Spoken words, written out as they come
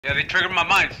Yeah, they triggered my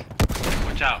mines.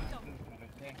 Watch out.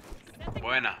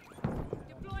 Buena.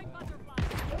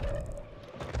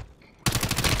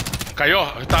 Cayó,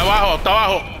 está abajo, está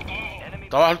abajo.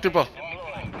 Está abajo el tipo.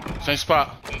 Same spot.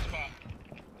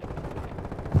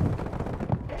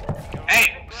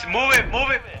 Hey, move it, move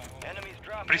it.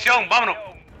 Prisión, vámonos.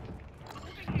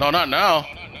 No, not now.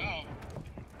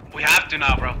 We have to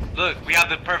now, bro. Look, we have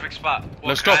the perfect spot.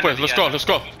 Let's go, pues. Let's go. Let's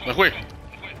go. Let's wait.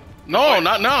 No,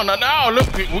 not now. Not now.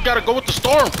 Look, we gotta go with the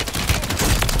storm.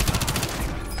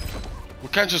 We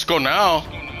can't just go now.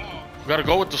 We gotta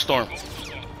go with the storm. 10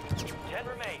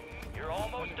 remain. You're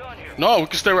almost done here. No, we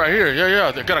can stay right here. Yeah,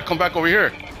 yeah. They gotta come back over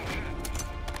here.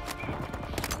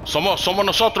 Somos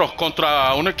nosotros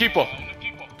contra un equipo.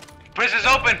 Prison's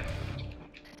open.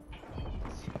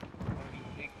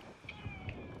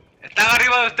 Están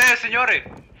arriba de ustedes, señores.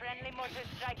 Friendly mortar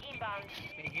strike inbound.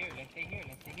 Stay here, let's stay here,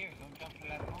 let's stay here. Don't jump to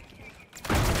that smoke.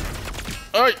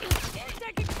 Ay.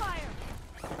 Taking fire.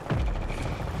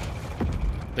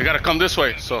 They gotta come this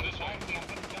way, so.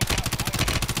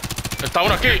 Está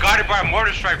uno aquí. Guarded by a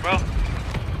mortar strike, bro.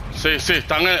 Sí, sí,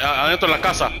 están adentro de la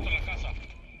casa.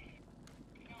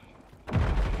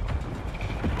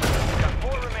 Got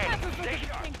 4 remaining.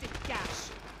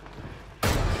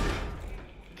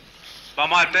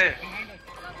 Vamos a este.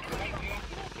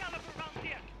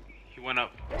 He went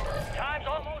up. Time's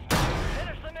almost done.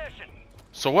 Finish the mission.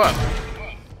 So what?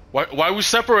 Why are we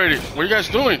separated? What are you guys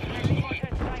doing?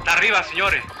 Está arriba,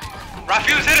 señores.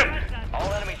 Rafuse, hit him.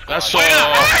 All enemies That's squad.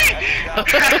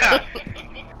 so.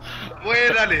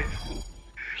 Buena, dale.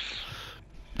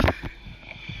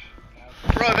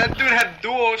 Bro, that dude had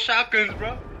dual shotguns,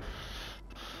 bro.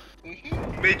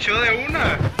 Me echó de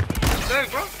una. Look,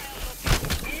 bro.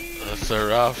 That's a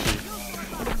Rafi.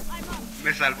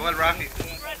 Me salvó el Rafi.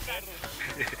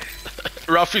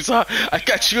 Rafi's on. I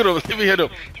can't shoot him. Let me hit him.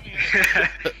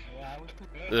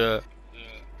 Yeah.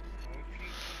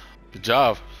 Good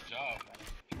job.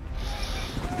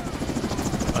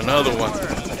 Another one.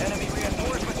 Enemy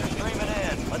reinforcements are streaming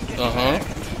in. Let's get Uh-huh.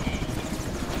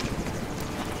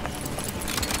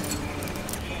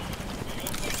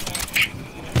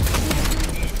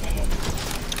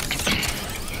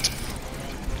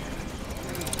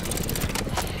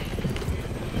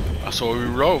 That's what we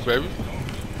roll, baby.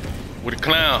 With a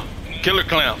clown. Killer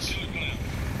clowns.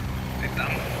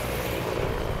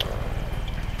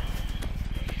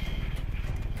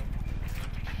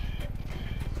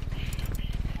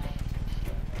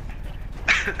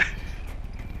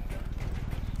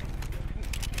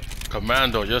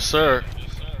 Commando, yes sir.